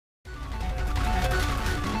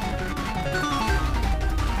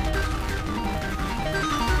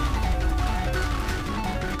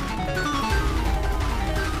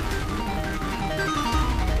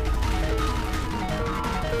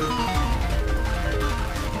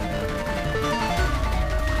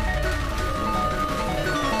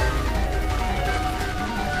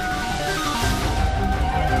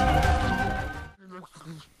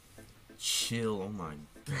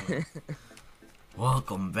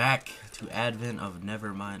Welcome back to Advent of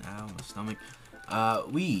Nevermine. Ow, my stomach.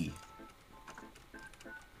 We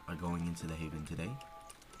are going into the Haven today.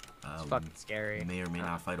 It's fucking scary. May or may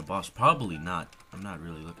not fight a boss. Probably not. I'm not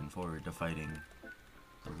really looking forward to fighting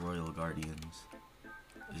the Royal Guardians.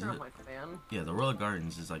 Is not my fan. Yeah, the Royal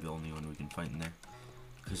Guardians is like the only one we can fight in there.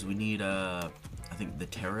 Because we need, I think the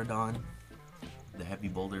Pterodon. The heavy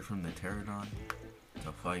boulder from the Pterodon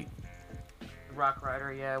to fight. Rock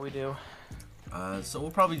Rider, yeah, we do. So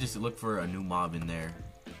we'll probably just look for a new mob in there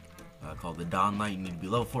called the Dawn Light. You need to be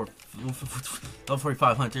level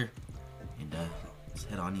 45 Hunter. And let's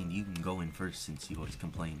head on in. You can go in first since you always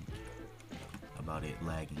complain about it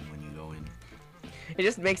lagging when you go in. It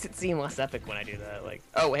just makes it seem less epic when I do that. Like,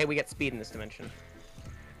 oh, hey, we get speed in this dimension.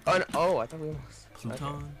 Oh, no, oh, I thought we lost. Pluton?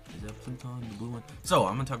 Okay. Is that Pluton, the blue one? So,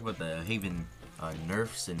 I'm going to talk about the Haven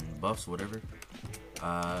nerfs and buffs, whatever.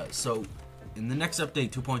 So, in the next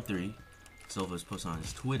update, 2.3, Silva's posted on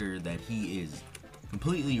his Twitter that he is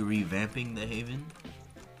completely revamping the Haven.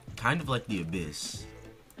 Kind of like the Abyss.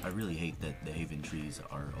 I really hate that the Haven trees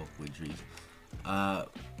are oakwood trees.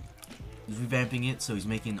 He's revamping it, so he's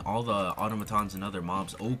making all the automatons and other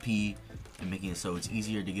mobs OP and making it so it's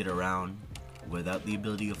easier to get around without the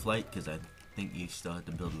ability of flight, because I think you still have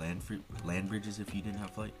to build land bridges if you didn't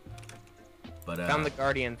have flight. But Found the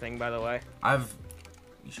Guardian thing, by the way.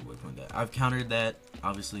 You should waypoint that. I've countered that,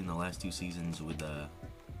 obviously, in the last 2 seasons with,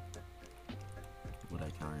 what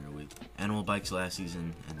I countered with. Animal bikes last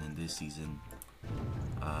season, and then this season,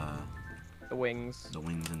 The wings. the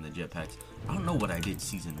wings and the jetpacks. I don't know what I did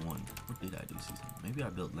season 1. What did I do season 1? Maybe I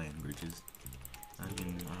built land bridges. I don't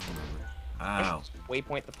remember. Ow.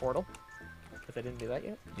 Waypoint the portal. Because I didn't do that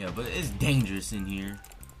yet. Yeah, but it's dangerous in here.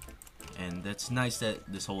 And that's nice that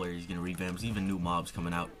this whole area is going to revamp. There's even new mobs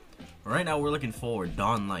coming out. Right now, we're looking for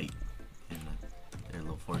Dawn Light. And they're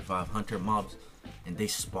little 45 Hunter mobs. And they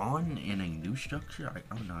spawn in a new structure.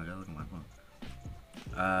 I don't know. I gotta look at my phone.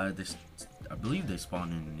 I believe they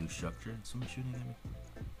spawn in a new structure. Is someone shooting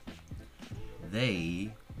at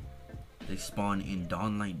me? They spawn in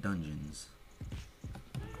Dawn Light dungeons.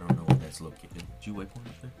 I don't know where that's located. Did you waypoint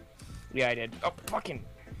up there? Yeah, I did. Oh, fucking.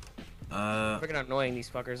 Look how annoying these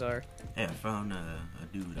fuckers are. Hey, I found a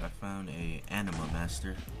dude. I found a Anima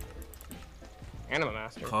Master. Anima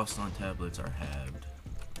Master. Cost on tablets are halved.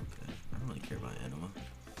 Okay, I don't really care about Anima.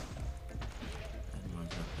 Anima's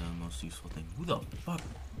not the most useful thing. Who the fuck?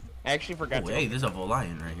 I actually forgot to. Hey, there's a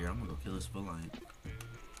Voliant right here. I'm gonna go kill this Voliant.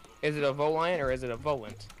 Is it a Voliant or is it a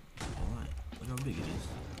Volant? Voliant. Look how big it is.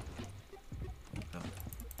 Oh, God.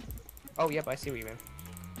 Oh, yep, I see what you mean.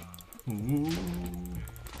 Ooh.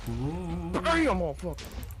 Ooh. Damn, motherfucker.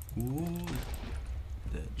 Ooh.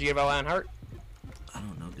 Did you get Valiant Heart? I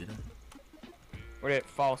don't know, did I? Or did it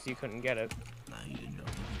fall so you couldn't get it? Nah, you didn't drop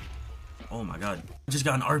it. Oh my God. I just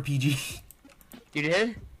got an RPG. You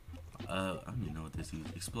did? I don't even know what this is.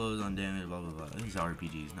 Explodes on damage, blah blah blah. These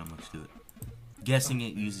RPGs, not much to it. Guessing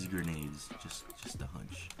it uses grenades, just a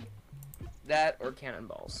hunch. That or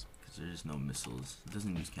cannonballs. Because there's no missiles. It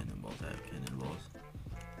doesn't use cannonballs. I have cannonballs.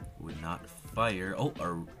 Would not fire. Oh,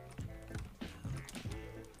 or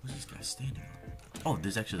what's this guy standing on? Oh,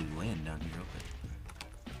 there's actually land down here. Okay.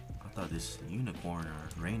 I thought this unicorn or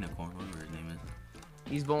rainicorn, whatever his name is.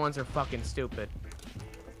 These Volants are fucking stupid.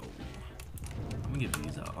 I'm gonna give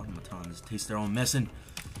these automatons taste their own medicine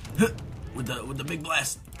with the big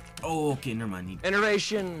blast. Oh, okay, never mind.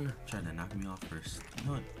 Iteration. Trying to knock me off first. You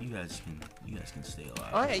know what? You guys can stay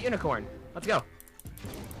alive. Oh yeah, unicorn. Let's go.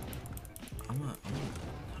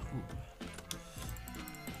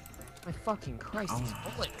 My fucking Christ, these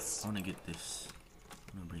bullets. I wanna get this.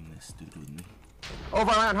 I'm gonna bring this dude with me. Oh,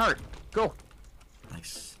 Valiant Heart. Go.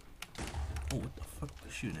 Nice. Oh, what the fuck?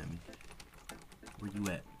 You're shooting at me. Where you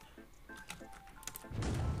at?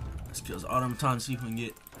 Let's kill this automaton, see if we can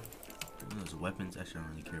get one of those weapons. Actually, I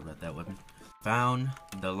don't really care about that weapon. Found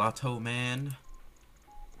the Lotto Man.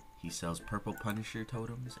 He sells purple Punisher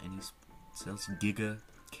totems and he sells Giga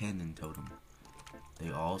Cannon totem. They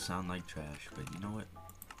all sound like trash, but you know what?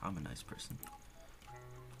 I'm a nice person.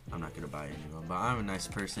 I'm not gonna buy anyone, but I'm a nice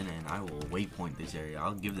person and I will waypoint this area.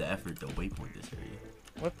 I'll give the effort to waypoint this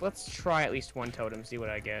area. Let's try at least one totem, see what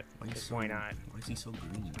I get. Why not? Why is he so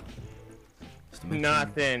green?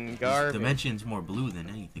 Nothing, garbage. Dimension's more blue than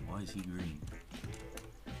anything. Why is he green?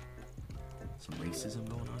 Some racism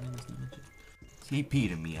going on in this dimension. TP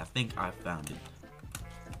to me. I think I found it.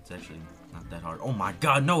 It's actually not that hard. Oh my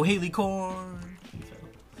God! No, Haley Corn.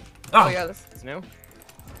 Oh yeah, this is new.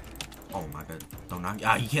 Oh my God! Don't knock.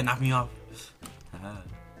 Ah, you can't knock me off.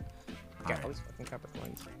 Got all these fucking copper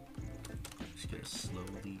coins. Just gonna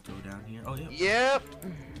slowly go down here. Oh yeah. Yep.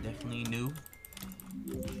 Definitely new.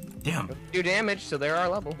 Damn. Do damage, so they're our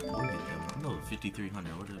level. I'm level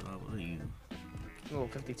 5300. What are you? Level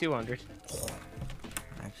 5200.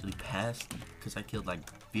 I actually passed because I killed like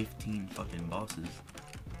 15 fucking bosses.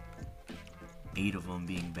 8 of them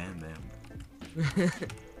being Bam Bam.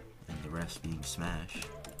 And the rest being Smash.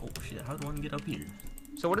 Oh shit, how do one get up here?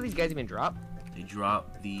 So what do these guys even drop? They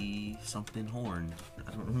drop the something horn.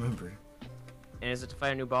 I don't remember. And is it to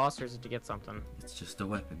fight a new boss or is it to get something? It's just a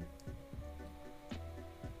weapon.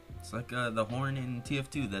 It's like the horn in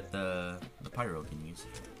TF2 that the pyro can use.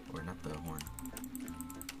 Or not the horn.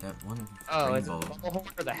 That one Oh, is it rainbow. the bubble horn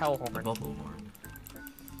or the hell horn? The bubble horn.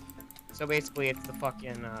 So basically it's the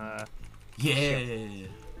fucking, Yeah!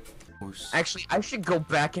 Of course. Actually, I should go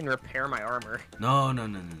back and repair my armor. No. We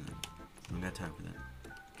don't got time for that.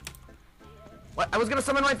 What? I was gonna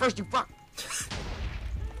summon mine first, you fuck!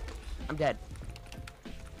 I'm dead.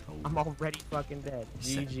 Oh. I'm already fucking dead.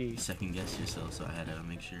 GG. Second guess yourself, so I had to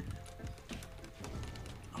make sure.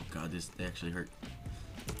 Oh god, they actually hurt.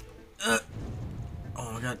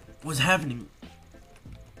 Oh my god, what's happening?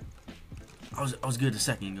 I was good a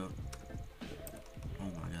second ago. Oh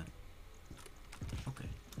my god. Okay.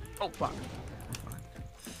 Oh fuck. Fine.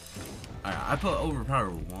 Alright, I put overpower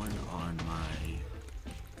 1 on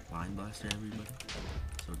my line blaster, everybody.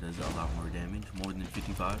 So it does a lot more damage, more than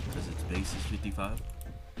 55, because its base is 55.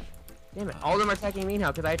 Damn it, all of them are attacking me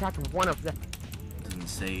now because I attacked one of them. Doesn't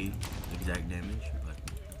say exact damage, but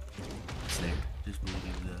it's there. Just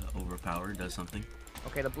believe the overpower does something.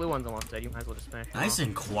 Okay, the blue one's almost dead. You might as well just smash it Nice off.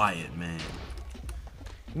 and quiet, man.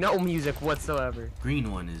 No music whatsoever.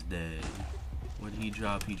 Green one is dead. What did he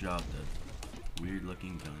drop? He dropped a weird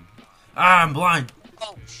looking gun. Ah, I'm blind!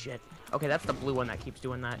 Oh shit. Okay, that's the blue one that keeps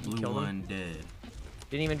doing that. You Blue killed him. one dead.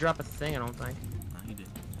 Didn't even drop a thing, I don't think. No, he did.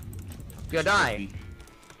 You die.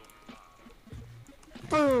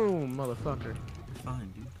 Boom, motherfucker. You're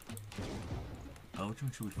fine, dude. Oh, which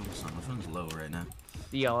one should we focus on? Which one's low right now?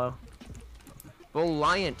 The yellow.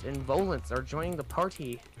 Voliant and Volants are joining the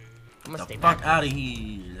party. I'm gonna The stay fuck back. out of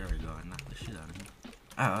here! There we go. I knocked the shit out of him.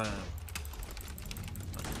 Ow.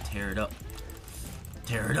 Fucking tear it up.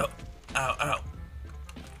 Tear it up. Ow, ow.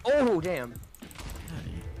 Oh, damn. Get out of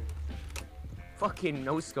here. Fucking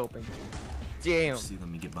no-scoping. Damn. See, let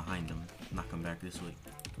me get behind him. Knock him back this way.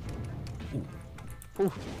 Ooh.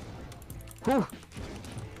 Whew. Whew.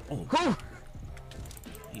 Oh. Whew.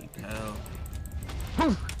 Hey, pal.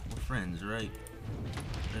 Whew. We're friends, right?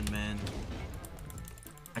 Friend, man.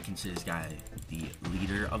 I consider this guy the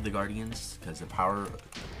leader of the Guardians because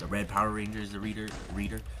the Red Power Ranger is the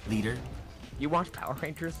leader. You watch Power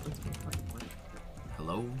Rangers?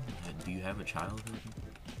 Hello? Do you have a childhood?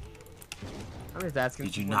 I'm just asking.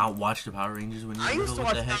 Did you not watch the Power Rangers when you were I used little? to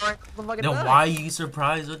What watch the Power heck? Rangers. Fucking Then nuts. why are you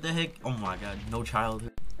surprised? What the heck? Oh my god, no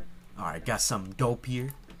childhood. Alright, got some dope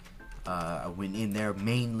here. I went in there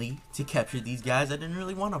mainly to capture these guys. I didn't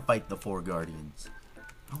really want to fight the 4 Guardians.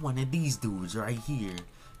 I wanted these dudes right here.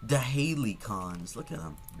 The Haley Cons. Look at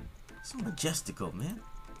them. So majestical, man.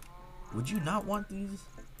 Would you not want these?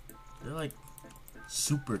 They're like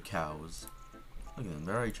super cows. Look at them.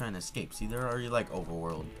 They're already trying to escape. See, they're already like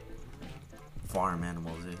overworld farm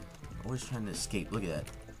animals. They're always trying to escape. Look at that.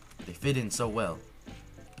 They fit in so well.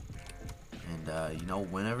 And, you know,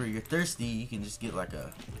 whenever you're thirsty, you can just get like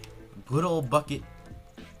a good old bucket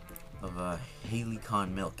of Haley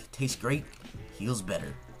Con milk. Tastes great. Heals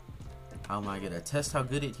better. How am I gonna test how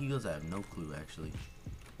good it heals? I have no clue, actually.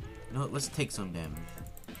 You know what? Let's take some damage.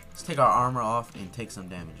 Let's take our armor off and take some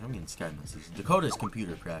damage. I'm getting scared now. Dakota's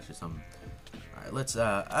computer crash or something. Alright, let's,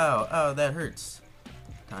 ow, that hurts.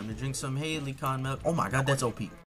 Time to drink some Haley Con milk. Oh my god, that's OP.